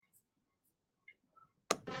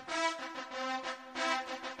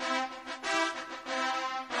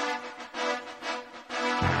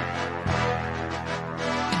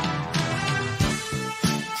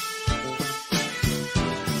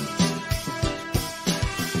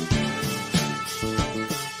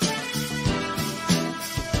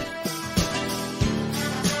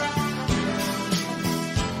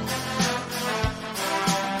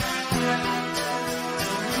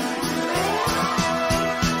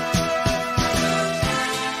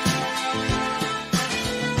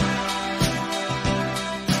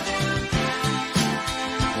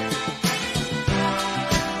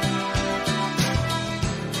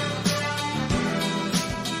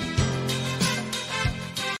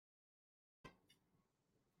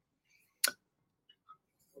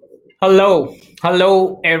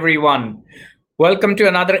Hello everyone. Welcome to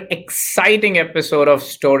another exciting episode of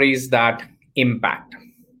Stories That Impact.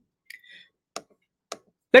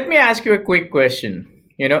 Let me ask you a quick question.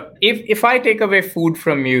 If I take away food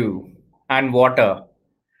from you and water,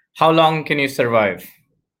 how long can you survive?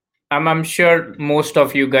 I'm sure most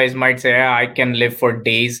of you guys might say, "Yeah, I can live for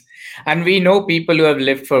days." And we know people who have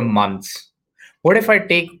lived for months. What if I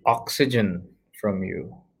take oxygen from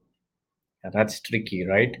you? Yeah, that's tricky,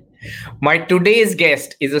 right? My today's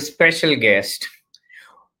guest is a special guest.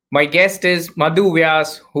 My guest is Madhu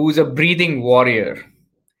Vyas, who's a breathing warrior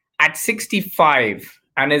at 65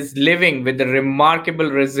 and is living with the remarkable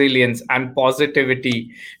resilience and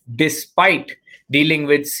positivity despite dealing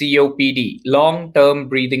with COPD, long term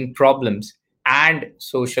breathing problems, and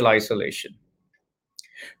social isolation.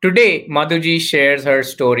 Today, Madhuji shares her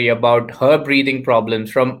story about her breathing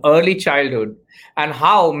problems from early childhood and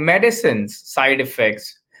how medicine's side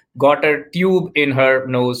effects got a tube in her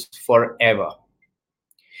nose forever.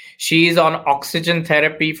 She is on oxygen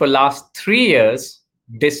therapy for last 3 years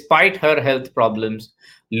despite her health problems,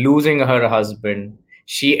 losing her husband.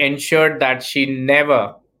 She ensured that she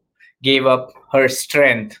never gave up her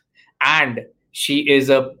strength and she is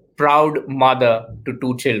a proud mother to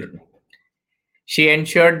two children. She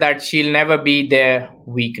ensured that she'll never be their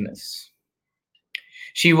weakness.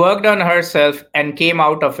 She worked on herself and came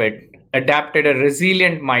out of it, adapted a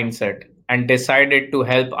resilient mindset, and decided to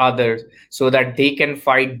help others so that they can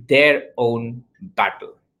fight their own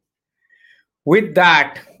battle. With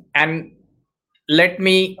that, and let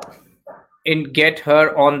me get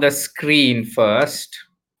her on the screen first.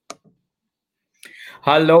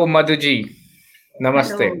 Hello, Madhuji. Hello,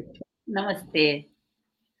 Namaste. namaste.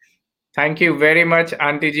 Thank you very much,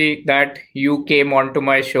 Auntie ji, that you came onto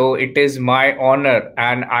my show. It is my honor,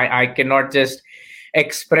 and I cannot just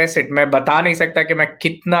express it. मैं बता नहीं सकता कि मैं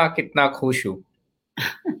कितना कितना खुश हूँ.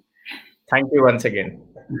 Thank you once again.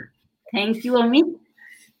 Thank you, Amit,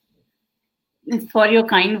 for your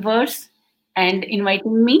kind words and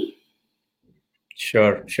inviting me.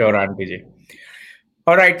 Sure, Auntie ji.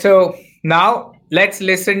 All right, so now let's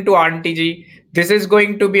listen to Auntie ji. This is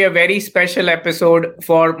going to be a very special episode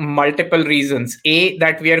for multiple reasons. A,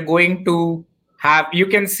 that we are going to have, you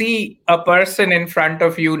can see a person in front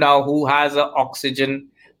of you now who has an oxygen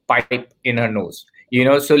pipe in her nose.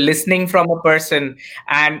 So listening from a person,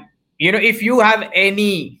 and if you have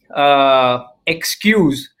any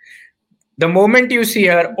excuse, the moment you see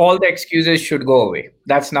her, all the excuses should go away.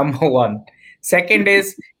 That's number one. Second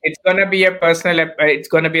is it's gonna be a it's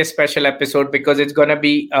gonna be a special episode because it's gonna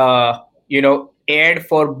be aired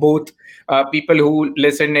for both people who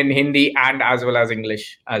listen in Hindi and as well as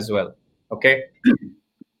English as well. Okay.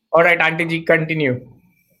 All right, Auntie ji, continue.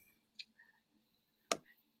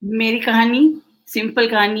 मेरी कहानी simple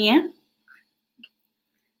कहानी है.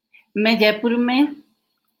 मैं जयपुर में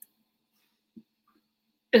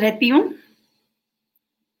रहती हूँ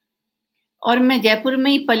और मैं जयपुर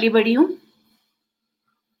में ही पली बड़ी हूँ.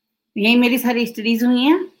 यही मेरी सारी स्टडीज हुई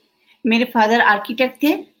हैं. मेरे फादर आर्किटेक्ट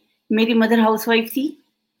थे, मेरी मदर हाउसवाइफ थी.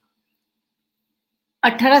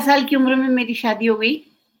 18 साल की उम्र में मेरी शादी हो गई.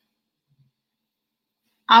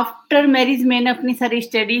 आफ्टर मैरिज मैंने अपनी सारी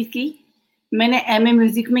स्टडीज की. मैंने एमए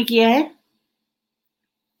म्यूजिक में किया है.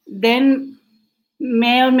 देन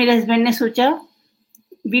मैं और मेरे हस्बैंड ने सोचा,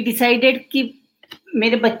 वी डिसाइडेड कि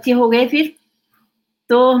मेरे बच्चे हो गए फिर,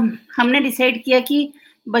 तो हमने डिसाइड किया कि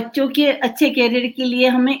बच्चों के अच्छे कैरियर के लिए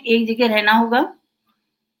हमें एक जगह रहना होगा,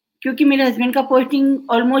 क्योंकि मेरे हस्बैंड का पोस्टिंग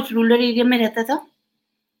ऑलमोस्ट रूरल एरिया में रहता था.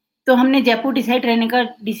 तो हमने जयपुर डिसाइड रहने का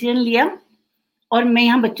डिसीजन लिया और मैं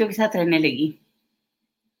यहाँ बच्चों के साथ रहने लगी.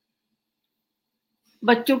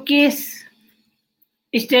 बच्चों के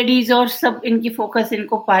स्टडीज और सब इनकी फोकस,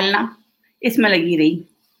 इनको पालना, इसमें लगी रही.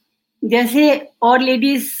 जैसे और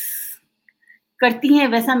लेडीज करती हैं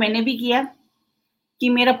वैसा मैंने भी किया कि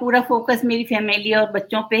मेरा पूरा फोकस मेरी फैमिली और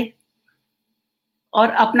बच्चों पे, और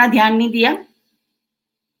अपना ध्यान नहीं दिया.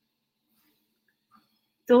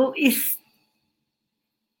 तो इस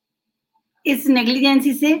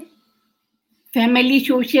नेग्लिजेंसी से फैमिली,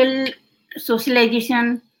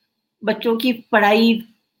 सोशलाइजेशन, बच्चों की पढ़ाई,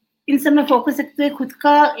 इन सब में फोकस रखते हुए खुद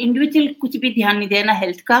का इंडिविजुअल कुछ भी ध्यान नहीं दिया, ना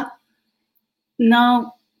हेल्थ का,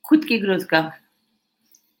 ना खुद की ग्रोथ का.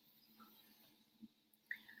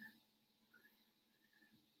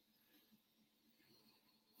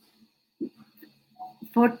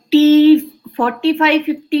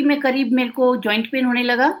 45-50 में करीब मेरे को जॉइंट पेन होने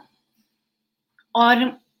लगा और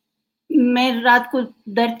मैं रात को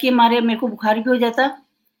दर्द के मारे मेरे को बुखार भी हो जाता.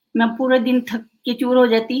 मैं पूरा दिन थक के चूर हो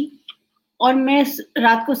जाती और मैं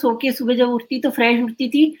रात को सो के सुबह जब उठती तो फ्रेश उठती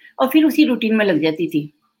थी और फिर उसी रूटीन में लग जाती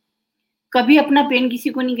थी. कभी अपना पेन किसी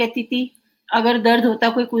को नहीं कहती थी। अगर दर्द होता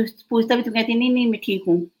कोई कुछ पूछता भी तो कहती नहीं नहीं मैं ठीक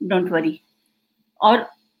हूँ, डोंट वरी। और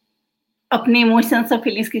अपने इमोशंस और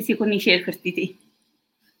फीलिंग्स किसी को नहीं शेयर करती थी।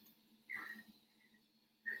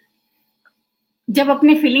 जब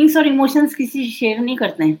अपने फीलिंग्स और इमोशंस किसी से शेयर नहीं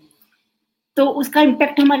करते हैं तो उसका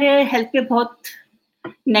इम्पैक्ट हमारे हेल्थ पे बहुत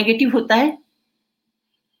नेगेटिव होता है।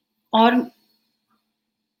 और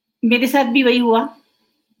मेरे साथ भी वही हुआ।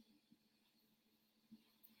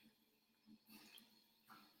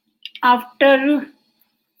 आफ्टर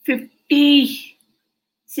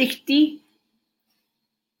 50-60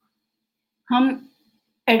 हम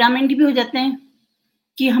एडामेंट भी हो जाते हैं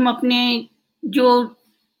कि हम अपने जो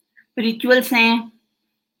रिचुअल्स हैं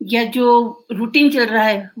या जो रूटीन चल रहा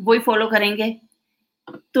है वही फॉलो करेंगे।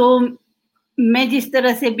 तो मैं जिस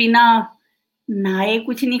तरह से बिना नहाए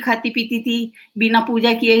कुछ नहीं खाती पीती थी, बिना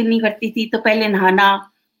पूजा किए नहीं करती थी, तो पहले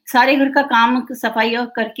नहाना, सारे घर का काम सफाई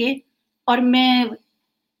करके और मैं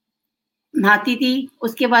नहाती थी,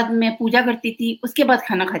 उसके बाद मैं पूजा करती थी, उसके बाद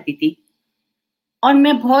खाना खाती थी। और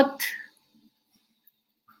मैं बहुत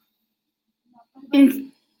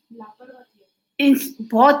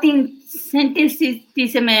बहुत इंटेंसिटी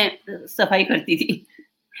से मैं सफाई करती थी।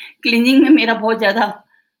 क्लीनिंग में मेरा बहुत ज्यादा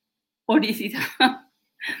ओडीसी था।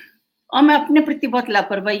 और मैं अपने प्रति बहुत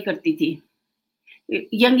लापरवाही करती थी।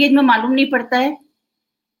 यंग एज में मालूम नहीं पड़ता है।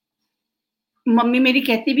 मम्मी मेरी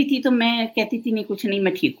कहती भी थी तो मैं कहती थी नहीं कुछ नहीं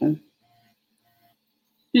मैं ठीक हूँ।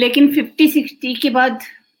 लेकिन 50-60 के बाद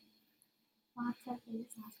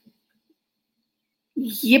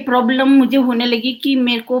ये प्रॉब्लम मुझे होने लगी कि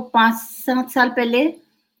मेरे को 5-7 साल पहले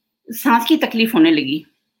सांस की तकलीफ होने लगी।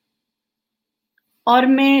 और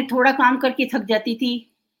मैं थोड़ा काम करके थक जाती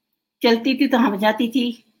थी, चलती थी तो हाँ जाती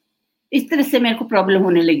थी। इस तरह से मेरे को प्रॉब्लम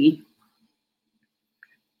होने लगी।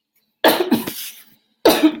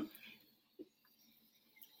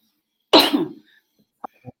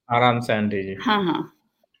 आराम से आंटी जी, हाँ हाँ।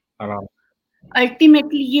 आराम।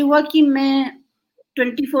 अल्टीमेटली ये हुआ कि मैं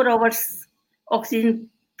 24 आवर्स ऑक्सीजन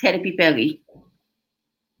थेरेपी पे आ गई।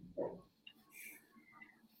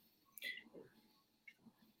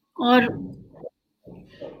 और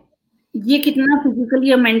ये कितना फिजिकली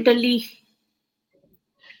या मेंटली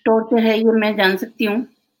टॉर्चर है ये मैं जान सकती हूँ।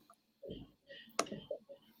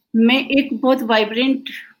 मैं एक बहुत वाइब्रेंट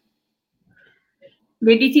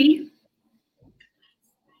लेडी थी,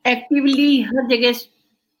 एक्टिवली हर जगह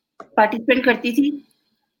पार्टिसिपेट करती थी,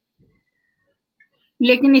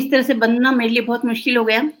 लेकिन इस तरह से बनना मेरे लिए बहुत मुश्किल हो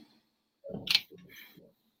गया।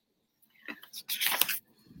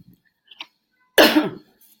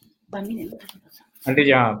 पानी ले लो आंटी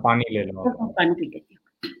जी हाँ, पानी ले लो। पानी पी लेती हूँ।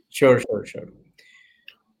 Sure sure sure.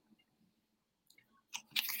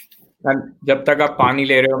 जब तक आप पानी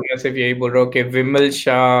ले रहे हो मैं सिर्फ यही बोल रहा हूँ कि विमल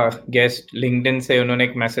शाह गेस्ट लिंक्डइन से उन्होंने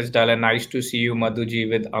एक मैसेज डाला, nice to see you Madhu ji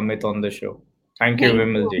with Amit on the show. Thank you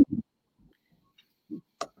Vimal ji.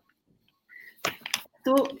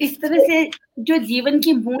 तो इस तरह से जो जीवन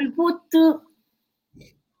की मूलभूत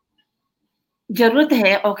जरूरत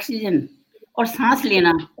है ऑक्सीजन और सांस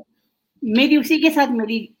लेना, मेरी उसी के साथ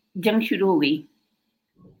मेरी जंग शुरू हो गई।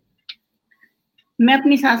 मैं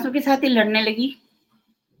अपनी सांसों के साथ ही लड़ने लगी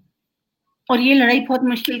और ये लड़ाई बहुत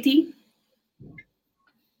मुश्किल थी।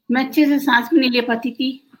 मैं अच्छे से सांस भी नहीं ले पाती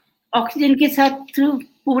थी। ऑक्सीजन के साथ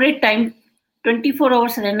पूरे टाइम 24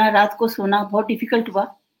 आवर्स रहना, रात को सोना बहुत डिफिकल्ट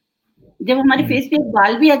हुआ। जब हमारे फेस पे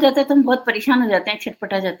बाल भी आ जाता है तो हम बहुत परेशान हो जाते हैं,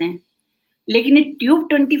 छटपटा जाते हैं। लेकिन ये ट्यूब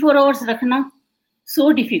 24 आवर्स रखना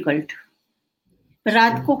सो डिफिकल्ट।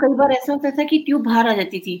 रात को कई बार ऐसा होता था कि ट्यूब बाहर आ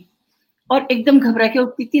जाती थी और एकदम घबरा के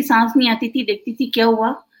उठती थी, सांस नहीं आती थी, देखती थी क्या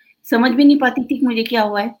हुआ, समझ भी नहीं पाती थी कि मुझे क्या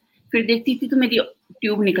हुआ है। फिर देखती थी तो मेरी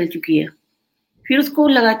ट्यूब निकल चुकी है। फिर उसको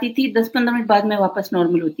लगाती थी, 10-15 मिनट बाद में वापस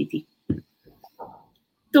नॉर्मल होती थी।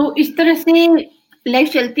 तो इस तरह से लाइफ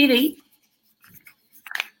चलती रही।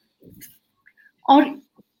 और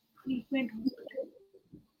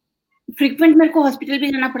फ्रीक्वेंट मेरे को हॉस्पिटल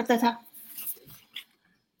भी जाना पड़ता था।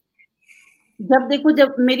 जब देखो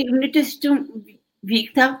जब मेरी इम्यूनिटी सिस्टम वीक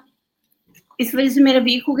था, इस वजह से मेरा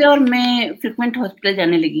वीक हो गया और मैं फ्रीक्वेंट हॉस्पिटल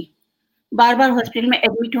जाने लगी। बार-बार हॉस्पिटल में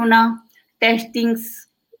एडमिट होना, टेस्टिंग्स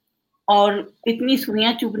और इतनी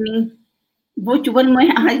सुइयाँ चुभनी, वो चुभन मैं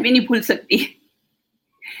आज भी नहीं भूल सकती।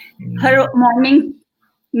 हर मॉर्निंग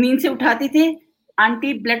नींद से उठाते थे,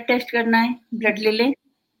 आंटी ब्लड टेस्ट करना है, ब्लड ले लें।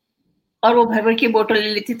 और वो भर-भर के बोतल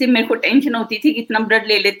ले लेती थी। मेरे को टेंशन होती थी कि इतना ब्लड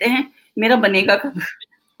ले लेते हैं, मेरा बनेगा कब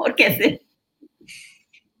और कैसे?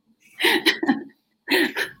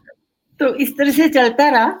 तो इस तरह से चलता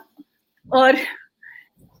रहा और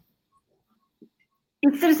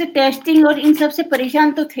इस तरह से टेस्टिंग और इन सब से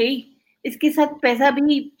परेशान तो थे ही, इसके साथ पैसा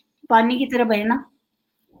भी पानी की तरह बहना।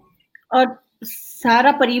 और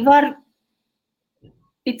सारा परिवार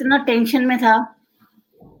इतना टेंशन में था,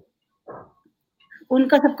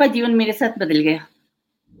 उनका सबका जीवन मेरे साथ बदल गया।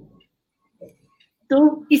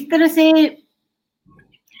 तो इस तरह से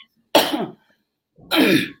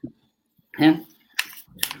है,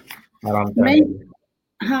 आराम से मैं आने दीजिए।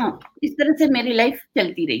 हाँ, इस तरह से मेरी लाइफ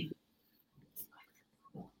चलती रही।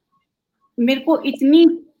 मेरे को इतनी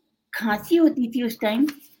खाँसी होती थी उस टाइम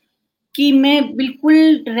कि मैं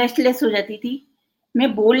बिल्कुल रेस्टलेस हो जाती थी,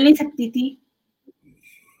 मैं बोल नहीं सकती थी,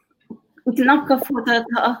 इतना कफ होता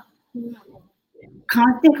था,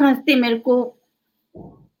 खाँसते-खाँसते मेरे को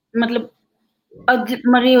मतलब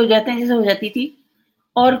अधमरे हो जाते हैं जैसे हो जाती थी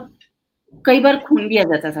और कई बार खून भी आ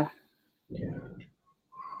जाता था।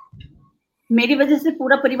 मेरी वज़ह से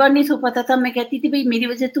पूरा परिवार नहीं सो पाता था, मैं कहती थी भई मेरी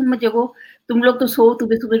वज़ह से तुम मत जगो, तुम लोग तो सो,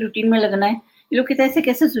 सुबह-सुबह रूटीन में लगना है। ये लोग कहते ऐसे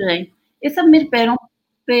कैसे सो जाएँ? ये सब मेरे पैरों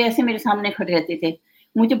पे ऐसे मेरे सामने खड़े रहते थे।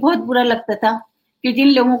 मुझे बहुत बुरा लगता था कि जिन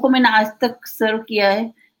लोगों को मैंने आज तक सर्व किया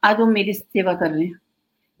है, आज वो मेरी सेवा कर रहे हैं।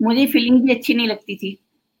 मुझे फीलिंग भी अच्छी नहीं लगती थी।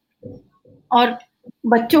 और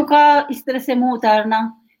बच्चों का इस तरह से मुँह उतारना,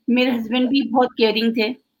 मेरे हस्बैंड भी बहुत केयरिंग थे।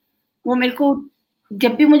 वो मेरे को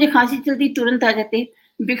जब भी मुझे खाँसी चलती तुरंत आ जाते,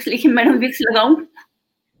 विक्स लेके मैडम विक्स लगाऊँ?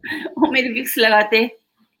 वो मेरे विक्स लगाते,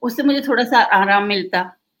 उससे मुझे थोड़ा-सा आराम मिलता।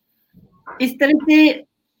 इस तरह से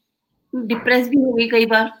डिप्रेस भी हो गई कई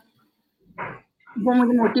बार। वो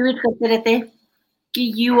मुझे मोटिवेट करते रहते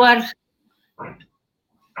कि यू आर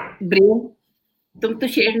ब्रेव, तुम तो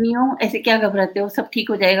शेरनी हो, ऐसे क्या घबराते हो, सब ठीक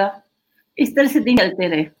हो जाएगा। इस तरह से दिन चलते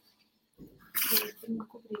रहे।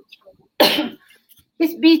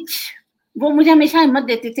 इस बीच वो मुझे हमेशा हिम्मत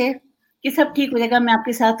देते थे कि सब ठीक हो जाएगा, मैं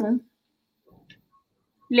आपके साथ हूँ।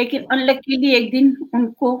 लेकिन अनलकीली एक दिन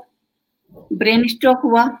उनको ब्रेन स्ट्रोक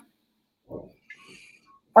हुआ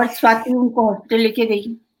और स्वाति उनको हॉस्पिटल लेके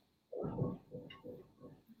गई।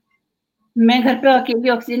 मैं घर पे अकेली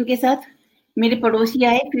ऑक्सीजन के साथ, मेरे पड़ोसी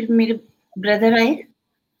आए, फिर मेरे ब्रदर आए।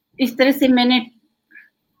 इस तरह से मैंने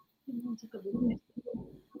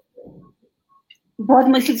बहुत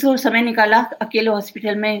मुश्किल से वो समय निकाला, अकेले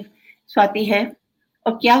हॉस्पिटल में स्वाति है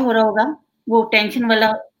और क्या हो रहा होगा, वो टेंशन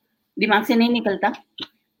वाला दिमाग से नहीं निकलता।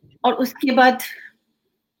 और उसके बाद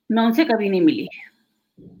मैं उनसे कभी नहीं मिली।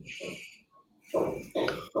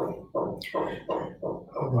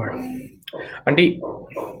 आंटी,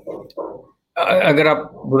 अगर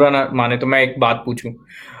आप बुरा ना माने तो मैं एक बात पूछूं।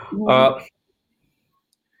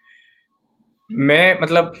 मैं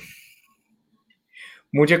मतलब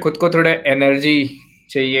मुझे खुद को थोड़ा एनर्जी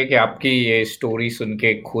चाहिए कि आपकी ये स्टोरी सुन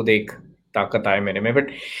के खुद एक ताकत आए मेरे में। बट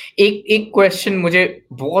एक एक क्वेश्चन मुझे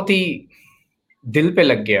बहुत ही दिल पे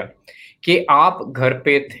लग गया कि आप घर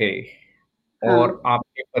पे थे हाँ, और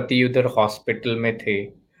आपके पति उधर हॉस्पिटल में थे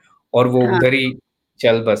और वो हाँ, उधर ही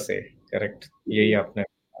चल बसे, करेक्ट? यही जी, आपने,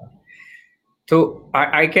 तो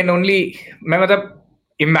आई कैन ओनली, मैं मतलब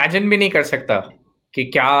इमेजिन भी नहीं कर सकता कि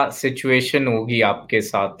क्या सिचुएशन होगी आपके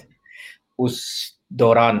साथ उस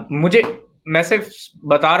दौरान। मुझे, मैं सिर्फ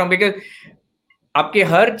बता रहा हूँ बिकॉज आपकी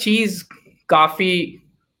हर चीज काफी,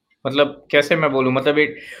 मतलब कैसे मैं बोलूं, मतलब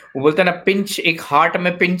एक वो बोलते हैं ना, पिंच, एक हार्ट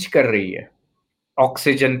में पिंच कर रही है।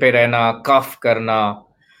 ऑक्सीजन पे रहना, कफ करना,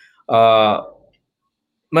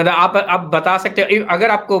 मतलब आप बता सकते हो, अगर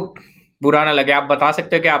आपको बुरा ना लगे, आप बता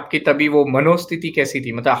सकते हो कि आपकी तभी वो मनोस्थिति कैसी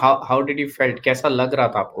थी, मतलब how how did you felt, कैसा लग रहा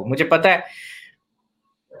था आपको? मुझे पता है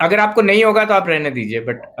अगर आपको नहीं होगा तो आप रहने दीजिए,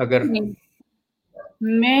 बट अगर, नहीं,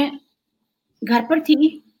 मैं घर पर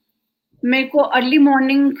थी, मेरे को अर्ली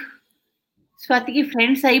मॉर्निंग स्वाति की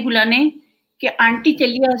फ्रेंड्स आई बुलाने कि आंटी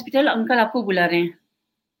चलिए हॉस्पिटल, अंकल आपको बुला रहे हैं।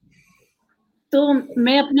 तो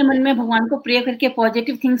मैं अपने मन में भगवान को प्रे करके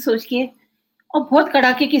पॉजिटिव थिंग्स सोच के, और बहुत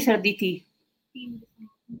कड़ाके की सर्दी थी,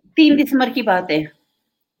 3 दिसंबर की बात है।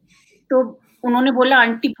 तो उन्होंने बोला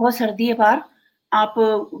आंटी बहुत सर्दी है बाहर, आप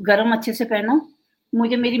गरम अच्छे से पहनो।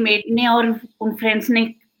 मुझे मेरी मेड ने और उन फ्रेंड्स ने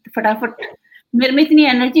फटाफट, मेरे में इतनी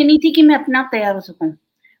एनर्जी नहीं थी कि मैं अपने आप तैयार हो सकूँ।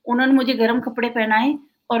 उन्होंने मुझे गरम कपड़े पहनाए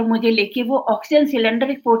और मुझे लेके वो ऑक्सीजन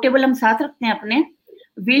सिलेंडर एक पोर्टेबल हम साथ रखते हैं अपने,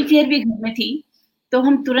 व्हीलचेयर भी घर में थी, तो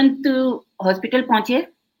हम तुरंत हॉस्पिटल पहुँचे।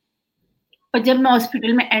 और जब मैं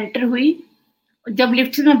हॉस्पिटल में एंटर हुई, जब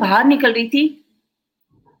लिफ्ट से मैं बाहर निकल रही थी,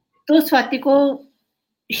 तो स्वाति को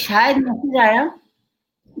शायद मैसेज आया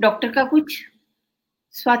डॉक्टर का कुछ।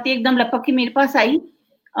 स्वाति एकदम लपक के मेरे पास आई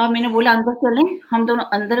और मैंने बोला अंदर चलें, हम दोनों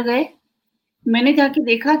अंदर गए। मैंने जाके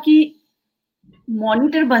देखा कि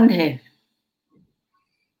मॉनिटर बंद है।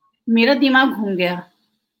 मेरा दिमाग घूम गया।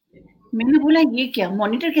 मैंने बोला ये क्या,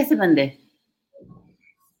 मॉनिटर कैसे बंद है?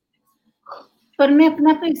 पर मैं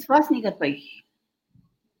अपने आप पे विश्वास नहीं कर पाई।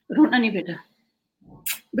 रोना नहीं बेटा,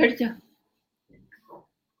 बैठ जा।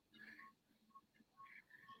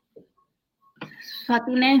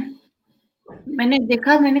 स्वाति ने, मैंने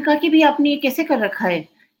देखा, मैंने कहा कि भी आपने ये कैसे कर रखा है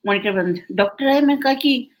मॉनिटर बंद? डॉक्टर है। मैंने कहा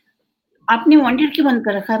कि आपने मॉनिटर क्यों बंद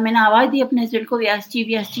कर रखा है? मैंने आवाज दी अपने हस्बैंड को, व्यास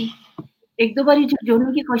जी। एक दो बार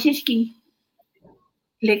जोड़ने की कोशिश की,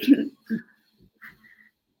 लेकिन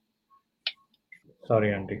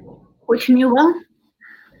सॉरी आंटी, कुछ नहीं हुआ।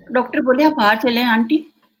 डॉक्टर बोले आप बाहर चले आंटी,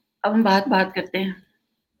 अब हम बात करते हैं।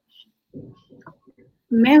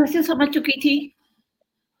 मैं वैसे समझ चुकी थी,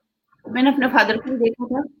 मैंने अपने फादर को भी देखा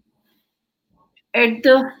था। At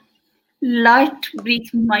the last breath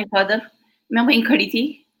my father, मैं वहीं खड़ी थी।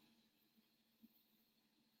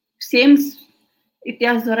 सेम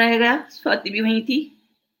इतिहास दोहराया गया, स्वाति भी वहीं थी।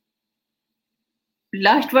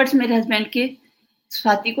 लास्ट वर्ड्स मेरे हस्बैंड के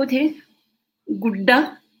स्वाति को थे, गुड्डा,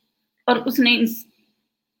 और उसने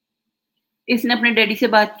इसने अपने डैडी से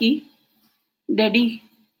बात की, डैडी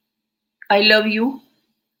आई लव यू,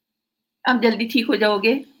 आप जल्दी ठीक हो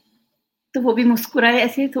जाओगे। तो वो भी मुस्कुराए,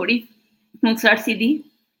 ऐसे थोड़ी मुस्कुराहट सी दी,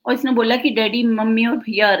 और इसने बोला कि डैडी मम्मी और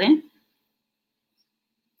भैया आ रहे हैं।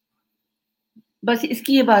 बस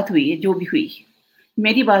इसकी ये बात हुई है, जो भी हुई,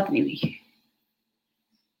 मेरी बात नहीं हुई।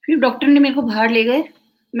 फिर डॉक्टर ने मेरे को बाहर ले गए।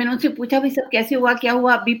 मैंने उनसे पूछा भाई सब कैसे हुआ, क्या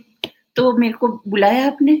हुआ अभी? तो मेरे को बुलाया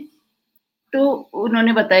आपने, तो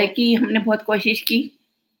उन्होंने बताया कि हमने बहुत कोशिश की,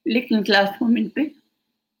 लेकिन लास्ट मोमेंट पे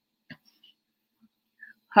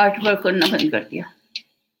हार्ट वर्क करना बंद कर दिया।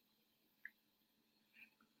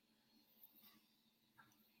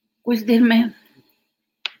 कुछ देर में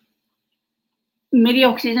मेरी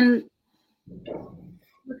ऑक्सीजन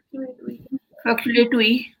फ्लक्चुएट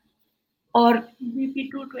हुई और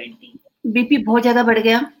बीपी बहुत ज्यादा बढ़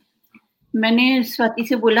गया। मैंने स्वाति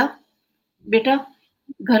से बोला, बेटा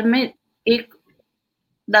घर में एक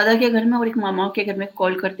दादा के घर में और एक मामा के घर में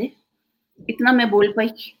कॉल कर दे। इतना मैं बोल पाई।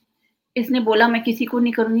 इसने बोला मैं किसी को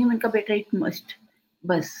नहीं करूंगी। मैंने कहा बेटा इट मस्ट,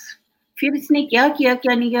 बस। फिर इसने क्या किया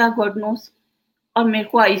क्या नहीं किया गॉड नोस, और मेरे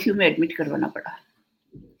को आईसीयू में एडमिट करवाना पड़ा।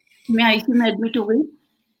 मैं आईसीयू में एडमिट हो गई।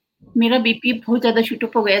 मेरा बीपी बहुत ज्यादा शूट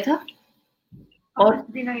अप हो गया था, और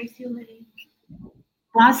दिन आईसीयू में रही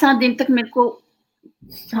 5-7 दिन तक। मेरे को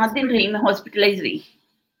 7 दिन रही, मैं हॉस्पिटलाइज रही।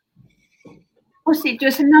 उस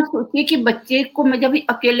सिचुएशन में आप सोचिए कि बच्चे को मैं जब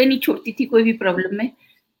अकेले नहीं छोड़ती थी कोई भी प्रॉब्लम में,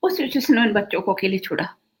 उस सिचुएशन में बच्चों को अकेले छोड़ा।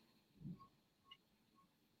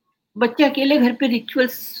 बच्चे अकेले घर पे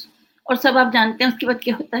रिचुअल्स और सब आप जानते हैं, उसके बाद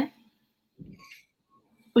क्या होता है।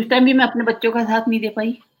 उस टाइम भी मैं अपने बच्चों का साथ नहीं दे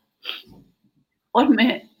पाई, और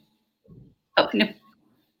मैं अपने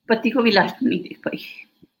पति को भी लास्ट में नहीं देख पाई।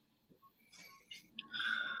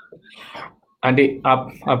 आंटी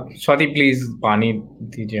आप स्वाति प्लीज पानी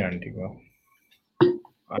दीजिए आंटी को।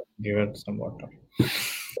 Give her some water.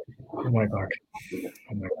 Oh my God.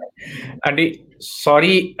 Oh my God. Aunty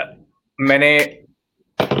sorry, मैंने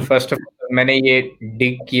फर्स्ट ऑफ ऑल मैंने ये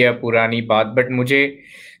डिग किया पुरानी बात, बट मुझे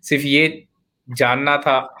सिर्फ ये जानना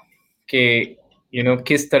था कि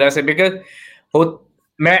किस तरह से, बिकॉज हो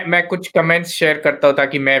मैं कुछ कमेंट्स शेयर करता हूँ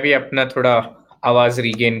ताकि मैं भी अपना थोड़ा आवाज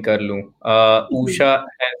रीगेन कर लूं।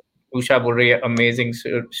 उषा बोल रही है amazing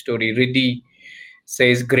story. Riddhi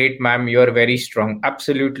says great ma'am, you are very strong.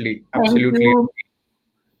 Absolutely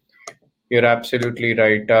you're absolutely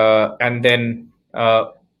right. And then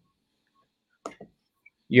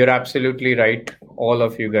you're absolutely right, all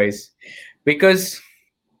of you guys, because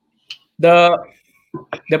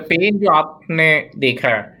the pain जो आपने देखा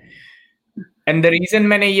है, एंड द रीजन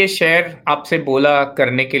मैंने ये शेयर आपसे बोला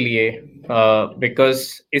करने के लिए, बिकॉज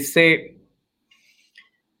इससे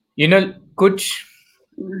कुछ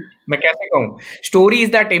मैं कैसे कहूं, स्टोरीज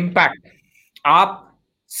दैट इम्पैक्ट। आप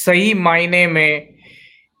सही मायने में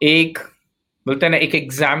एक बोलते हैं ना, एक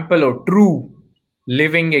एग्जाम्पल और true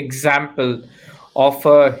living example of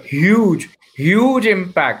a huge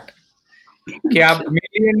impact कि आप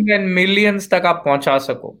मिलियन एंड मिलियंस तक आप पहुंचा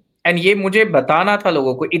सको। एंड ये मुझे बताना था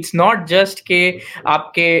लोगों को, इट्स नॉट जस्ट के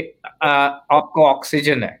आपको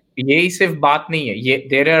ऑक्सीजन है, यही सिर्फ बात नहीं है, ये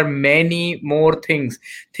there are many more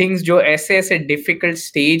things जो ऐसे ऐसे डिफिकल्ट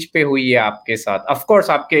स्टेज पे हुई है आपके साथ। ऑफ कोर्स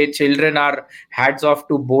आपके children are hats off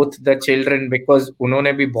to both the children, because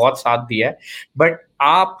उन्होंने भी बहुत साथ दिया है, बट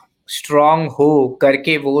आप स्ट्रांग हो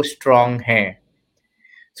करके वो स्ट्रांग हैं।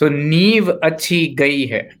 सो नींव अच्छी गई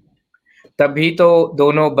है, तभी तो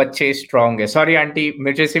दोनों बच्चे स्ट्रांग है। सॉरी आंटी,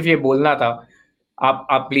 मुझे सिर्फ ये बोलना था,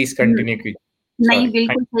 आप प्लीज कंटिन्यू कीजिए। नहीं,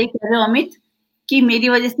 बिल्कुल सही कह रहे हो अमित, कि मेरी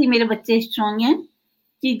वजह से मेरे बच्चे स्ट्रांग हैं।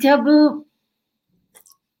 कि जब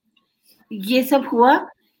ये सब हुआ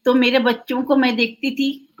तो मेरे बच्चों को मैं देखती थी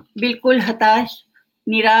बिल्कुल हताश,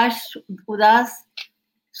 निराश, उदास,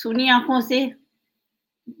 सुनी आंखों से,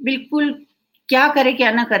 बिल्कुल क्या करे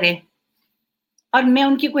क्या ना करे, और मैं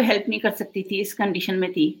उनकी कोई हेल्प नहीं कर सकती थी, इस कंडीशन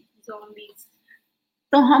में थी।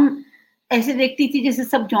 तो हम ऐसे देखती थी जैसे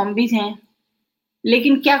सब ज़ॉम्बीज़ हैं,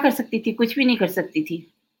 लेकिन क्या कर सकती थी? कुछ भी नहीं कर सकती थी।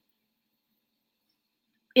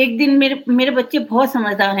 एक दिन मेरे मेरे बच्चे बहुत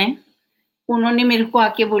समझदार हैं, उन्होंने मेरे को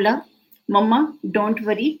आके बोला, "मम्मा डोंट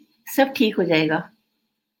वरी, सब ठीक हो जाएगा।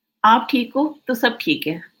 आप ठीक हो तो सब ठीक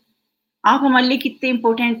है। आप हमारे लिए कितने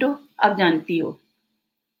इम्पोर्टेंट हो, आप जानती हो।"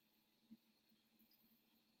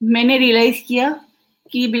 मैंने रियलाइज़ किया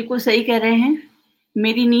कि बिल्कुल सही कह रहे हैं,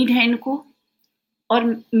 मेरी नीड है इनको और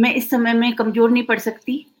मैं इस समय में कमज़ोर नहीं पड़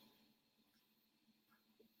सकती।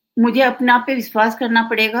 मुझे अपने आप पे विश्वास करना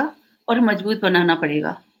पड़ेगा और मजबूत बनाना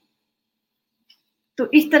पड़ेगा।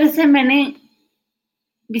 तो इस तरह से मैंने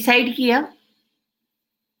डिसाइड किया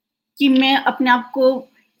कि मैं अपने आप को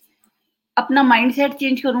अपना माइंडसेट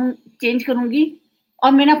चेंज करूँगी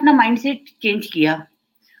और मैंने अपना माइंडसेट चेंज किया।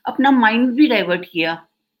 अपना माइंड भी डाइवर्ट किया।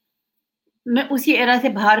 मैं उसी एरा से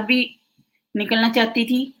बाहर भी निकलना चाहती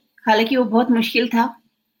थी, हालाँकि वो बहुत मुश्किल था,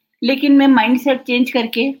 लेकिन मैं माइंडसेट चेंज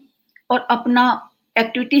करके और अपना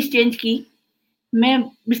एक्टिविटीज़ चेंज की। मैं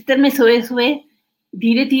बिस्तर में सोए-सोए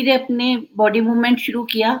धीरे-धीरे अपने बॉडी मूवमेंट शुरू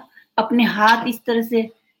किया। अपने हाथ इस तरह से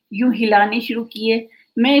यूँ हिलाने शुरू किए।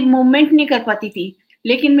 मैं मूवमेंट नहीं कर पाती थी,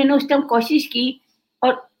 लेकिन मैंने उस टाइम कोशिश की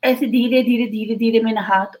और ऐसे धीरे-धीरे, धीरे-धीरे मैंने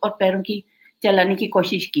हाथ और पैरों की चलाने की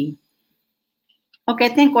कोशिश की। और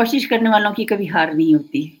कहते हैं कोशिश करने वालों की कभी हार नहीं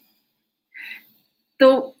होती।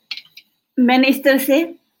 तो मैंने इस तरह से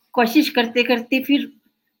कोशिश करते-करते फिर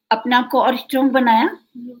अपने आप को और स्ट्रॉन्ग बनाया।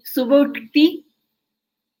 सुबह उठती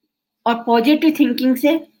और पॉजिटिव थिंकिंग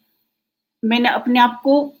से मैंने अपने आप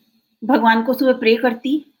को भगवान को सुबह प्रे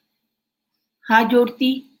करती, हाथ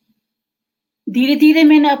जोड़ती। धीरे-धीरे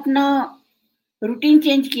मैंने अपना रूटीन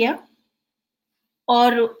चेंज किया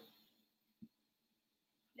और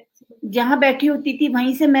जहाँ बैठी होती थी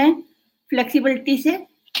वहीं से मैं फ्लेक्सिबिलिटी से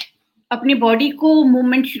अपनी बॉडी को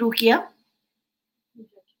मूवमेंट शुरू किया।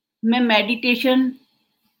 मैं मेडिटेशन,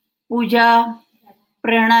 पूजा,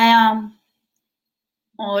 प्राणायाम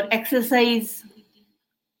और एक्सरसाइज़,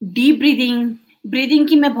 डीप ब्रीदिंग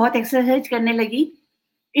की मैं बहुत एक्सरसाइज़ करने लगी।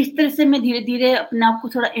 इस तरह से मैं धीरे-धीरे अपने आप को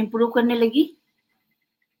थोड़ा इम्प्रूव करने लगी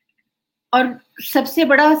और सबसे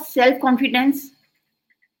बड़ा सेल्फ कॉन्फिडेंस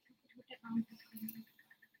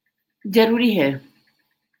ज़रूरी है।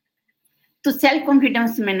 तो सेल्फ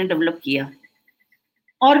कॉन्फिडेंस मैंने डेवलप किया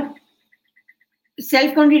और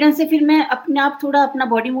सेल्फ कॉन्फिडेंस से फिर मैं अपने आप थोड़ा अपना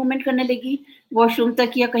बॉडी मूवमेंट करने लगी, वॉशरूम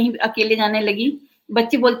तक या कहीं अकेले जाने लगी।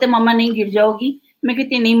 बच्चे बोलते मम्मा नहीं गिर जाओगी, मैं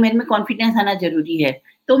कहती नहीं मेरे में कॉन्फिडेंस आना ज़रूरी है।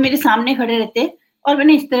 तो मेरे सामने खड़े रहते और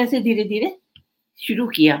मैंने इस तरह से धीरे-धीरे शुरू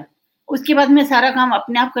किया। उसके बाद मैं सारा काम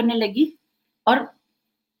अपने आप करने लगी और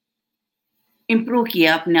इम्प्रूव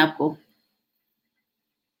किया अपने आप को।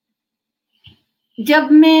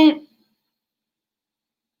 जब मैं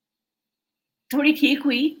थोड़ी ठीक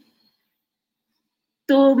हुई,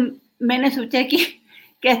 तो मैंने सोचा कि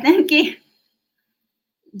कहते हैं कि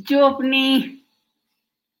जो अपनी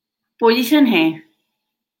पोज़ीशन है,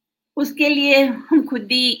 उसके लिए हम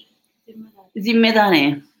खुद ही ज़िम्मेदार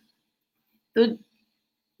हैं। तो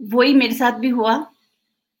वही मेरे साथ भी हुआ।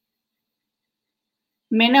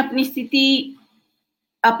 मैंने अपनी स्थिति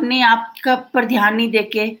अपने आप का पर ध्यान नहीं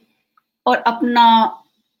देके और अपना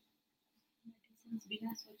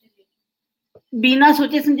बिना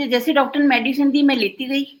सोचे-समझे जैसे डॉक्टर ने मेडिसिन दी मैं लेती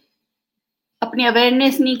गई। अपनी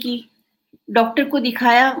अवेयरनेस नहीं की। डॉक्टर को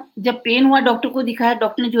दिखाया, जब पेन हुआ डॉक्टर को दिखाया,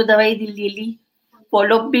 डॉक्टर ने जो दवाई दी ले ली,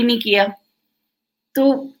 फ़ॉलो अप भी नहीं किया।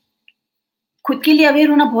 तो खुद के लिए अवेयर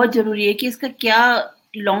होना बहुत ज़रूरी है कि इसका क्या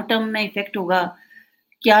लॉन्ग टर्म में इफ़ेक्ट होगा,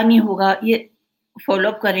 क्या नहीं होगा, ये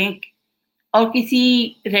फ़ॉलो अप करें और किसी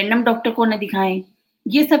रैंडम डॉक्टर को ना दिखाएँ।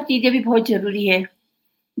 ये सब चीज़ें भी बहुत ज़रूरी है,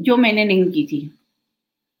 जो मैंने नहीं की थी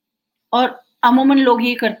और अमूमन लोग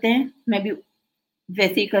ये करते हैं, मैं भी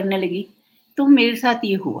वैसे ही करने लगी, तो मेरे साथ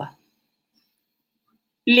ये हुआ।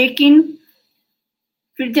 लेकिन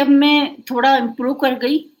फिर जब मैं थोड़ा इम्प्रूव कर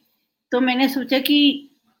गई, तो मैंने सोचा कि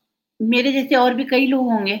मेरे जैसे और भी कई लोग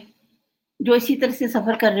होंगे, जो इसी तरह से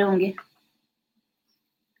सफ़र कर रहे होंगे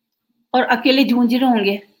और अकेले जूझ रहे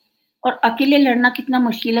होंगे और अकेले लड़ना कितना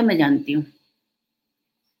मुश्किल है मैं जानती हूँ।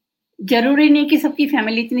 ज़रूरी नहीं कि सबकी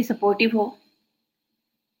फैमिली इतनी सपोर्टिव हो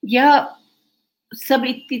या सब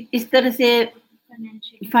इस तरह से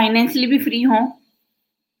फाइनेंशियली भी फ्री हों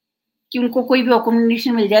कि उनको कोई भी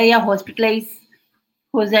अकोमोडेशन मिल जाए या हॉस्पिटलाइज़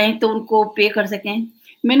हो जाएँ तो उनको पे कर सकें।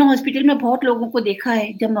 मैंने हॉस्पिटल में बहुत लोगों को देखा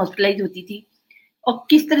है जब मैं हॉस्पिटलाइज़ होती थी और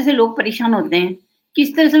किस तरह से लोग परेशान होते हैं,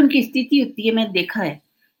 किस तरह से उनकी स्थिति होती है मैंने देखा है।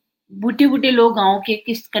 बूढ़े-बूढ़े लोग गाँव के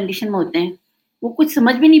किस कंडीशन में होते हैं, वो कुछ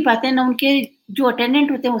समझ भी नहीं पाते हैं, ना उनके जो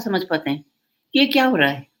अटेंडेंट होते हैं वो समझ पाते हैं, कि ये क्या हो रहा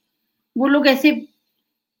है। वो लोग ऐसे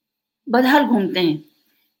बदहाल घूमते हैं।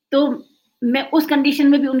 तो मैं उस कंडीशन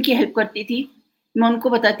में भी उनकी हेल्प करती थी। मैं उनको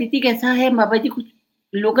बताती थी कैसा है बाबा जी, कुछ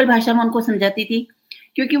लोकल भाषा में उनको समझाती थी,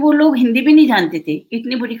 क्योंकि वो लोग हिंदी भी नहीं जानते थे,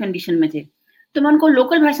 इतनी बुरी कंडीशन में थे। तो मैं उनको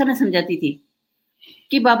लोकल भाषा में समझाती थी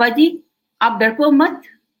कि बाबा जी आप डरो मत,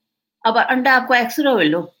 अब अंडा आपको एक्सरे हो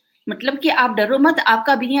लो, मतलब कि आप डरो मत,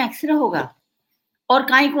 आपका भी यहाँ एक्सरे होगा और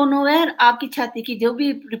काई कौन हो है, आपकी छाती की जो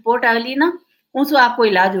भी रिपोर्ट आ गई ना उसको आपको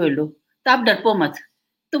इलाज हो लो, तो आप डरपो मत।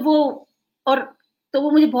 तो वो और तो वो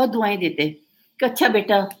मुझे बहुत दुआएं देते कि अच्छा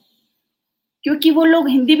बेटा, क्योंकि वो लोग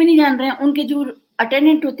हिंदी भी नहीं जान रहे हैं। उनके जो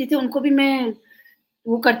अटेंडेंट होती थी उनको भी मैं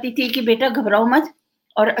वो करती थी कि बेटा घबराओ मत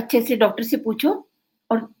और अच्छे से डॉक्टर से पूछो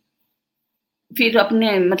और फिर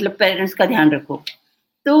अपने मतलब पेरेंट्स का ध्यान रखो।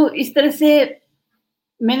 तो इस तरह से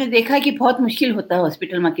मैंने देखा कि बहुत मुश्किल होता है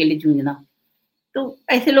हॉस्पिटल में अकेले जूझना। तो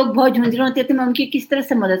ऐसे लोग बहुत जूझ रहे होते हैं, तो मैं उनकी किस तरह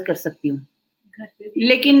से मदद कर सकती हूँ।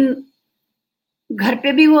 लेकिन घर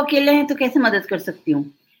पे भी वो अकेले हैं तो कैसे मदद कर सकती हूँ।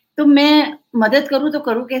 तो मैं मदद करूँ तो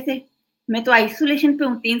करूँ कैसे? मैं तो आइसोलेशन पे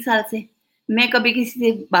हूँ 3 साल से। मैं कभी किसी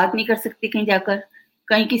से बात नहीं कर सकती कहीं जाकर,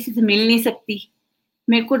 कहीं किसी से मिल नहीं सकती।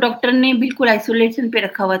 मेरे को डॉक्टर ने बिल्कुल आइसोलेशन पे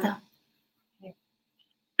रखा हुआ था।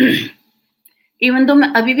 इवन तो मैं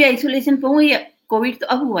अभी भी आइसोलेशन पे हूँ, ये कोविड तो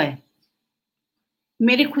अब हुआ है।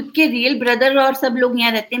 मेरे खुद के रियल ब्रदर और सब लोग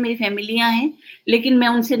यहाँ रहते हैं, मेरी फैमिली यहाँ है, लेकिन मैं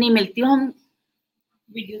उनसे नहीं मिलती हूँ। हम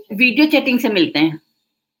वीडियो चैटिंग से मिलते हैं।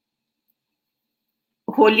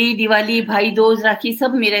 होली, दिवाली, भाई दूज, राखी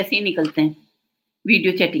सब मेरे ऐसे ही निकलते हैं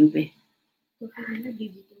वीडियो चैटिंग पे।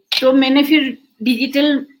 तो मैंने फिर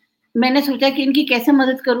डिजिटल मैंने सोचा कि इनकी कैसे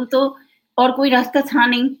मदद करूँ, तो और कोई रास्ता था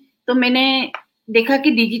नहीं। तो मैंने देखा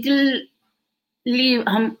कि डिजिटली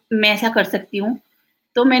मैं ऐसा कर सकती हूँ।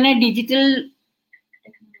 तो मैंने डिजिटल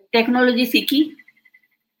टेक्नोलॉजी सीखी।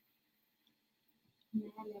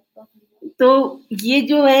 तो ये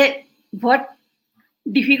जो है बहुत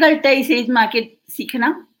डिफिकल्ट है इस एज में आके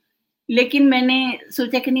सीखना, लेकिन मैंने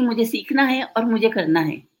सोचा कि नहीं मुझे सीखना है और मुझे करना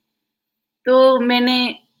है। तो मैंने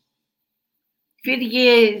फिर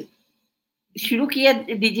ये शुरू किया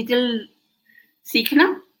डिजिटल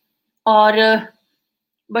सीखना, और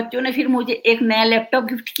बच्चों ने फिर मुझे एक नया लैपटॉप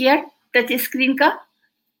गिफ्ट किया टच स्क्रीन का,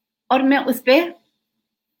 और मैं उस पे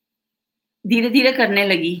धीरे-धीरे करने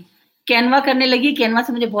लगी। कैनवा करने लगी, कैनवा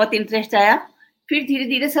से मुझे बहुत इंटरेस्ट आया। फिर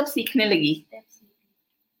धीरे-धीरे सब सीखने लगी।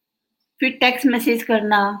 फिर टेक्स्ट मैसेज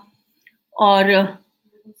करना और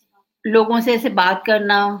लोगों से ऐसे बात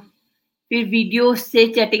करना, फिर वीडियो से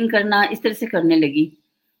चैटिंग करना, इस तरह से करने लगी।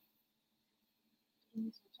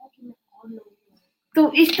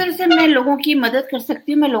 तो इस तरह से मैं लोगों की मदद कर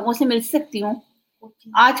सकती हूँ, मैं लोगों से मिल सकती हूँ।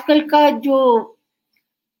 आजकल का जो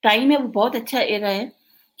टाइम है वो बहुत अच्छा एरा है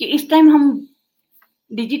कि इस टाइम हम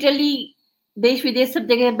डिजिटली देश-विदेश सब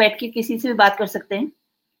जगह बैठ के किसी से भी बात कर सकते हैं।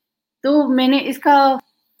 तो मैंने इसका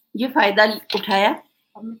ये फ़ायदा उठाया।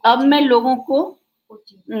 अब मैं लोगों को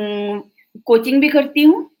कोचिंग भी करती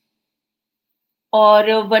हूँ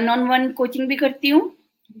और वन ऑन वन कोचिंग भी करती हूँ।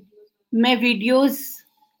 मैं वीडियोज़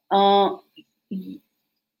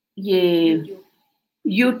ये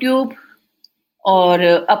यूट्यूब और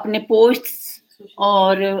अपने पोस्ट्स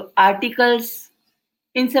और आर्टिकल्स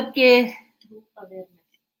इन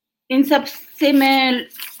सब से मैं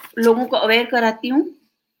लोगों को अवेयर कराती हूँ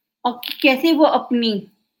और कैसे वो अपनी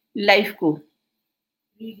लाइफ को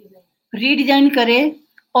रीडिज़ाइन करे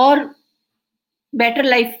और बेटर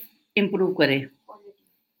लाइफ इम्प्रूव करे,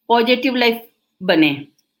 पॉजिटिव लाइफ बने।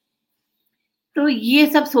 तो ये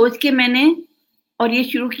सब सोच के मैंने और ये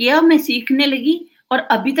शुरू किया, मैं सीखने लगी और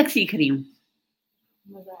अभी तक सीख रही हूँ।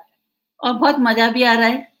 और बहुत मज़ा भी आ रहा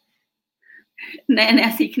है नया-नया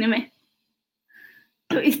सीखने में।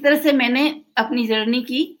 तो इस तरह से मैंने अपनी जर्नी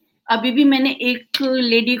की। अभी भी मैंने एक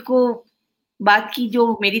लेडी को बात की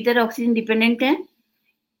जो मेरी तरह ऑक्सीजन डिपेंडेंट हैं,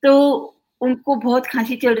 तो उनको बहुत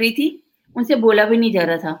खाँसी चल रही थी, उनसे बोला भी नहीं जा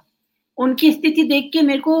रहा था। उनकी स्थिति देख के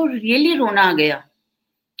मेरे को रियली रोना आ गया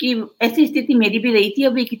कि ऐसी स्थिति मेरी भी रही थी,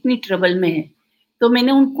 अब ये कितनी ट्रबल में है। तो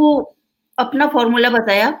मैंने उनको अपना फ़ॉर्मूला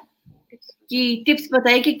बताया कि टिप्स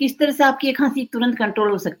बताए कि किस तरह से आपकी ये खाँसी तुरंत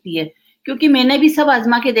कंट्रोल हो सकती है। क्योंकि मैंने भी सब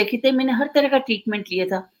आज़मा के देखे थे, मैंने हर तरह का ट्रीटमेंट लिया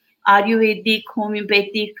था, आयुर्वेदिक,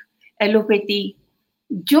 होम्योपैथिक, एलोपैथी,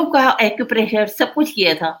 जो कहा एक्यूप्रेशर सब कुछ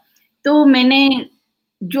किया था। तो मैंने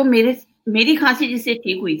जो मेरी खाँसी जिससे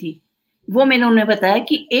ठीक हुई थी, वो मैंने उन्हें बताया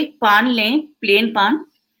कि एक पान लें, प्लेन पान,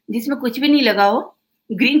 जिसमें कुछ भी नहीं लगा हो,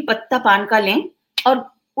 ग्रीन पत्ता पान का लें और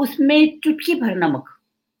उसमें चुटकी भर नमक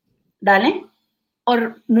डालें और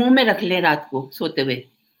मुँह में रख लें रात को सोते हुए,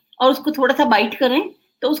 और उसको थोड़ा-सा बाइट करें,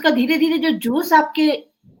 तो उसका धीरे-धीरे जो जूस आपके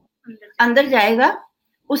अंदर जाएगा,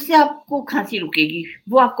 उससे आपको खाँसी रुकेगी,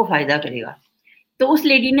 वो आपको फ़ायदा करेगा। तो उस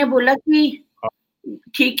लेडी ने बोला कि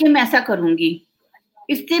ठीक है, मैं ऐसा करूँगी।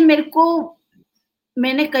 इससे मेरे को,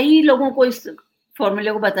 मैंने कई लोगों को इस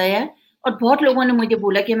फॉर्मूले को बताया है और बहुत लोगों ने मुझे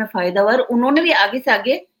बोला कि हमें फ़ायदा हुआ, और उन्होंने भी आगे से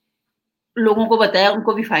आगे लोगों को बताया,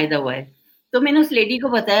 उनको भी फ़ायदा हुआ है। तो मैंने उस लेडी को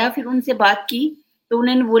बताया, फिर उनसे बात की, तो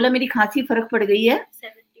उन्होंने बोला मेरी खाँसी फ़र्क पड़ गई है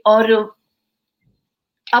और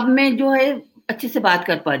अब मैं जो है अच्छे से बात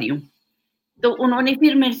कर पा रही हूँ। तो उन्होंने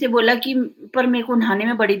फिर मेरे से बोला कि पर मेरे को नहाने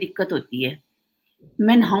में बड़ी दिक्कत होती है।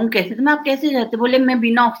 मैं नहाऊँ कैसे? तो मैं आप कैसे जाते? बोले मैं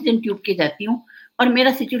बिना ऑक्सीजन ट्यूब के जाती हूँ और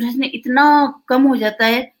मेरा सैचुरेशन इतना कम हो जाता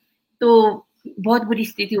है, तो बहुत बुरी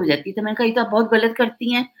स्थिति हो जाती है। तो मैंने कहा ये तो आप बहुत गलत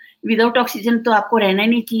करती हैं, विदाउट ऑक्सीजन तो आपको रहना ही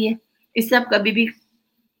नहीं चाहिए, इससे आप कभी भी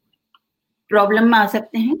प्रॉब्लम में आ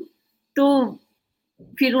सकते हैं। तो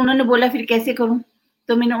फिर उन्होंने बोला फिर कैसे करूँ?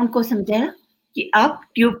 तो मैंने उनको समझाया कि आप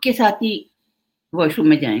ट्यूब के साथ ही वॉशरूम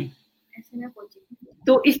में जाएँ।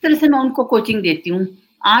 तो इस तरह से मैं उनको कोचिंग देती हूँ।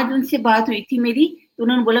 आज उनसे बात हुई थी मेरी, तो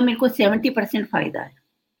उन्होंने बोला मेरे को 70% फ़ायदा है।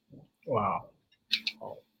 Wow.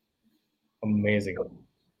 Amazing.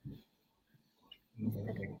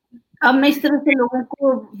 अब मैं इस तरह से लोगों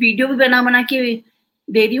को वीडियो भी बना के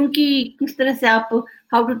दे रही हूँ कि किस तरह से आप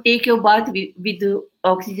how to take your bath with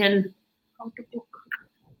oxygen, how to cook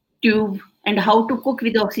tube and how to cook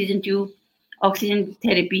with oxygen tube, oxygen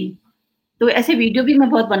therapy. तो ऐसे वीडियो भी मैं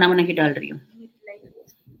बहुत बना के डाल रही हूँ।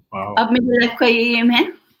 Wow. अब मेरी लाइफ का ये एम है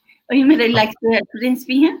और ये मेरे लाइफ के एक्सपीरियंस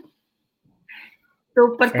भी हैं। तो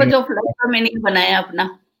पर्पज ऑफ लाइफ का मैंने बनाया अपना।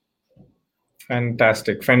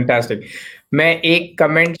 Fantastic, fantastic. मैं एक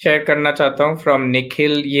कमेंट शेयर करना चाहता हूँ फ्रॉम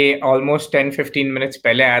निखिल। ये ऑलमोस्ट 10-15 मिनट्स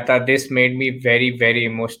पहले आया था। This made me very very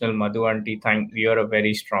emotional. Madhu aunty, thank you, are a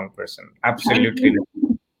very strong person. Absolutely,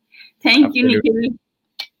 thank you Nikhil.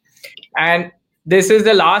 And this is the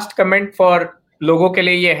last comment for लोगों के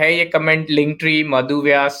लिए। ये है, ये comment link tree Madhu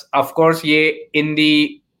Vyas. Of course ये इन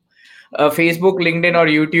दी Facebook, LinkedIn और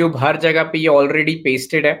YouTube हर जगह पे ये ऑलरेडी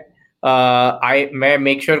पेस्टेड है। मैं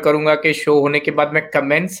मेक श्योर करूंगा कि शो होने के बाद मैं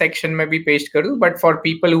कमेंट सेक्शन में भी पेस्ट कर दूं, but for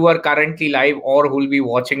people who are currently live और who will be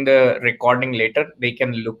watching the recording letter, they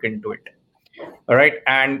can look into it. Alright,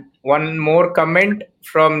 and one more comment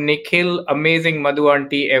from Nikhil. Amazing, Madhu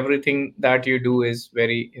aunty. Everything that you do is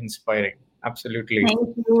very inspiring. Absolutely.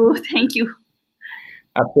 Thank you. Thank you.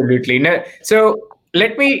 Absolutely. No, so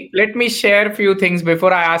let me share a few things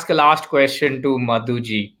before I ask a last question to Madhu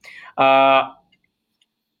ji.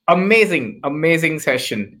 Amazing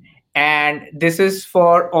session, and this is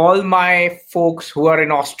for all my folks who are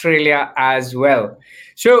in Australia as well.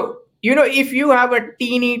 So if you have a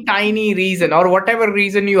teeny tiny reason or whatever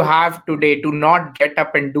reason you have today to not get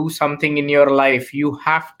up and do something in your life, you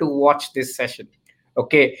have to watch this session.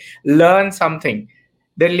 Okay, learn something.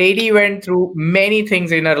 The lady went through many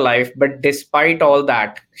things in her life, but despite all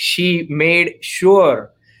that, she made sure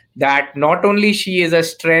that not only she is a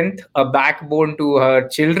strength, a backbone to her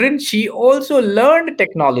children, she also learned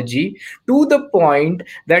technology to the point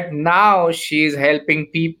that now she is helping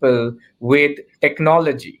people with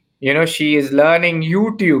technology. She is learning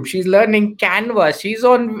YouTube, she's learning Canva,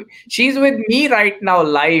 she's with me right now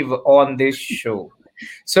live on this show.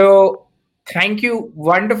 So thank you,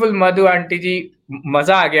 wonderful Madhu aunty जी।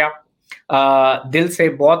 मजा आ गया, दिल से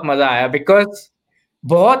बहुत मजा आया, because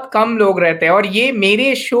बहुत कम लोग रहते हैं और ये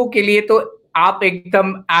मेरे शो के लिए तो आप एकदम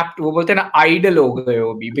एप्ट, वो बोलते हैं ना, आइडल हो गए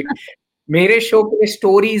हो अभी। मेरे शो के लिए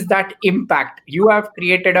stories that impact, you have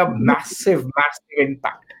created a massive massive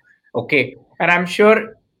impact. Okay, and I am sure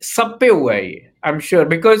सब पे हुआ है ये, आई एम श्योर,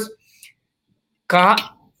 बिकॉज कहा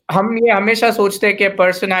हम ये हमेशा सोचते हैं कि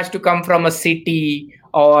person has to come from a city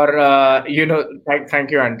और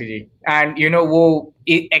thank you aunty ji, and वो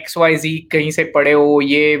XYZ कहीं से पढ़े हो,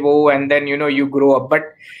 ये वो, and then you grow up, but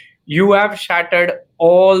you have shattered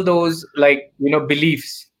all those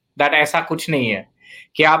beliefs that ऐसा कुछ नहीं है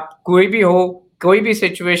कि आप कोई भी हो, कोई भी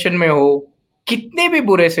सिचुएशन में हो, कितने भी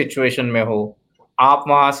बुरे सिचुएशन में हो, आप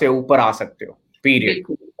वहां से ऊपर आ सकते हो,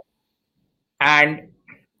 period. And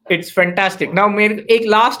it's fantastic. Now मेरे एक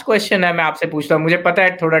लास्ट क्वेश्चन है, मैं आपसे पूछता हूँ, मुझे पता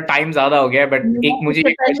है थोड़ा टाइम ज्यादा हो गया है, बट एक मुझे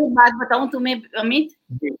पहले बात बताऊं तुम्हें अमित,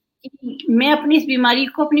 मैं अपनी इस बीमारी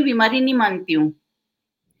को अपनी बीमारी नहीं मानती हूँ,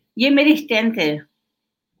 ये मेरी स्ट्रेंथ है।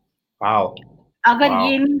 वाओ, अगर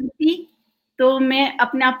ये नहीं होती तो मैं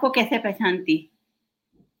अपने आप को कैसे पहचानती?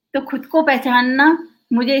 तो खुद को पहचानना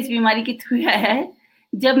मुझे इस बीमारी की थ्रू है।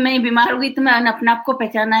 जब मैं बीमार हुई तो मैं अपने आप को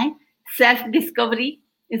पहचाना है। Self discovery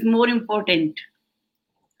is more important.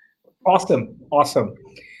 Awesome, awesome,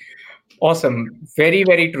 awesome, very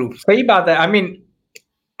very true. सही बात है। I mean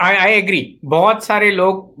I agree. बहुत सारे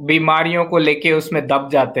लोग बीमारियों को लेके उसमें दब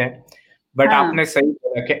जाते हैं, बट आपने सही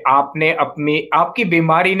बोला कि आपकी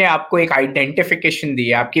बीमारी ने आपको एक आइडेंटिफिकेशन दी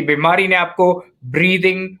है, आपकी बीमारी ने आपको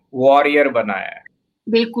ब्रीदिंग वॉरियर बनाया है।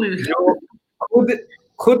 बिल्कुल। जो खुद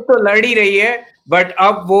खुद तो लड़ ही रही है, बट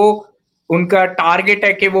अब वो उनका टारगेट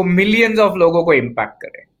है कि वो मिलियंस ऑफ लोगों को इम्पैक्ट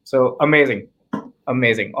करे. So amazing,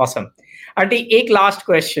 amazing, awesome. Aunty, एक लास्ट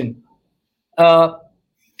क्वेश्चन.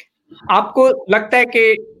 आपको लगता है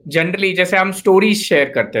कि जनरली जैसे हम स्टोरीज शेयर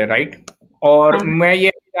करते हैं, राइट? और हाँ. मैं ये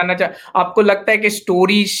जानना आपको लगता है कि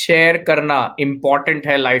स्टोरीज शेयर करना इम्पोर्टेंट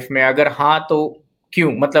है लाइफ में? अगर हाँ तो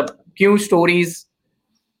क्यों? मतलब क्यों स्टोरीज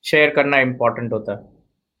शेयर करना इम्पोर्टेंट होता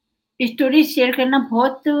है? स्टोरी शेयर करना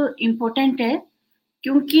बहुत इम्पोर्टेंट है,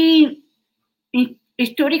 क्योंकि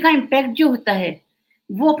स्टोरी का इम्पैक्ट जो होता है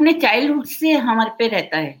वो अपने चाइल्डहुड से हमारे पे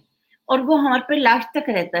रहता है और वो हमारे पे लास्ट तक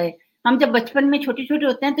रहता है. हम जब बचपन में छोटे छोटे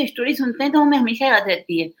होते हैं तो स्टोरी सुनते हैं तो हमें हमेशा याद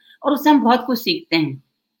रहती है और उससे हम बहुत कुछ सीखते हैं.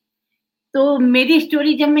 तो मेरी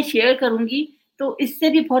स्टोरी जब मैं शेयर करूंगी तो इससे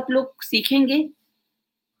भी बहुत लोग सीखेंगे.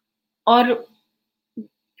 और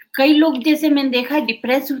कई लोग, जैसे मैंने देखा है,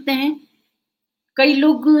 डिप्रेस होते हैं, कई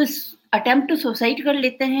लोग अटेम्प्ट टू सुसाइड कर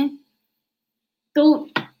लेते हैं. तो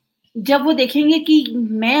जब वो देखेंगे कि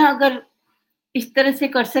मैं अगर इस तरह से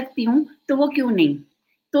कर सकती हूँ तो वो क्यों नहीं.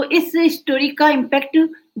 तो इस स्टोरी का इम्पैक्ट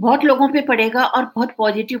बहुत लोगों पे पड़ेगा और बहुत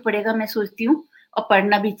पॉजिटिव पड़ेगा, मैं सोचती हूँ, और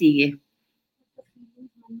पढ़ना भी चाहिए.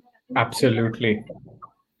 एब्सोल्युटली.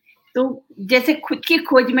 तो जैसे खुद की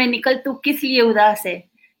खोज में निकल, तू किस लिए उदास है,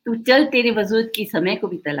 तू चल तेरे वजूद की समय को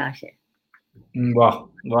भी तलाश है. Wow,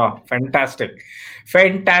 wow, fantastic,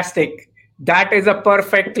 fantastic. That is a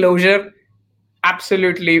perfect closure.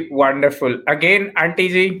 Absolutely wonderful. Again, Auntie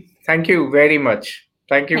Ji, thank you very much.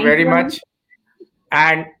 Thank you thank very you. much.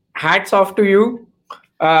 And hats off to you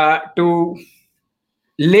to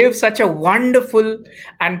live such a wonderful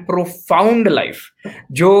and profound life,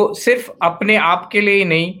 जो सिर्फ अपने आप के लिए ही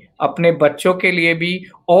नहीं, अपने बच्चों के लिए भी,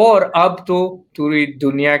 और अब तो पूरी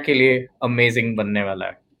दुनिया के लिए अमेजिंग बनने वाला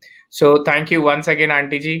है. So thank you once again,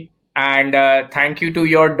 Auntie Ji, and thank you to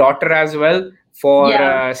your daughter as well for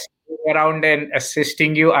या sticking around and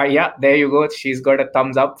assisting you. Yeah, there you go. She's got a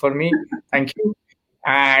thumbs up for me. Thank you.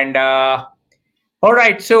 And all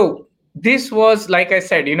right, so this was, like I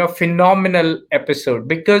said, phenomenal episode,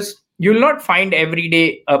 because you'll not find every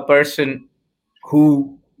day a person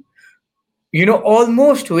who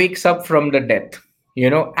almost wakes up from the death,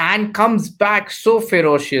 and comes back so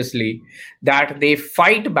ferociously that they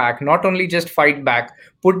fight back, not only just fight back,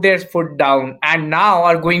 put their foot down, and now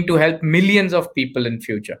are going to help millions of people in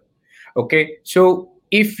future. Okay, so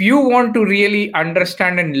if you want to really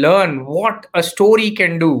understand and learn what a story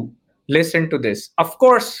can do, listen to this. Of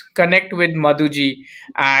course, connect with Madhuji,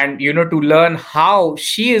 and to learn how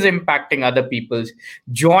she is impacting other people's.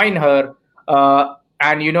 Join her,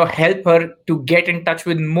 and help her to get in touch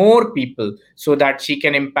with more people, so that she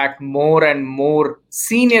can impact more and more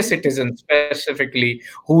senior citizens specifically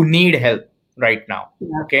who need help right now.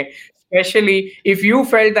 या Okay, especially if you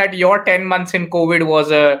felt that your 10 months in COVID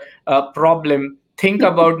was a problem, think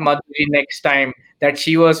about Madhuri next time, that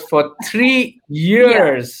she was for 3 या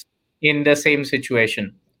years in the same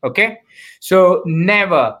situation. Okay, so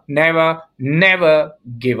never, never, never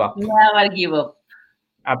give up. Never give up.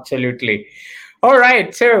 Absolutely. All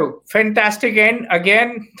right. So fantastic. And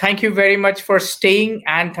again, thank you very much for staying,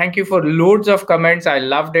 and thank you for loads of comments. I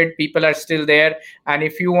loved it. People are still there. And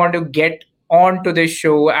if you want to get on to this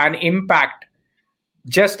show and impact,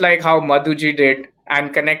 just like how Madhuji did,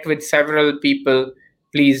 and connect with several people,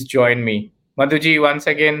 please join me. Madhuji, once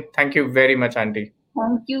again, thank you very much, Auntie.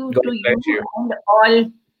 Thank you God to bless you you. And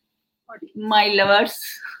all my lovers.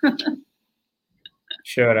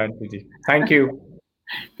 Sure, Auntie ji. Thank you.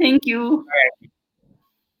 Thank you. Bye.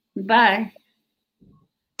 Bye.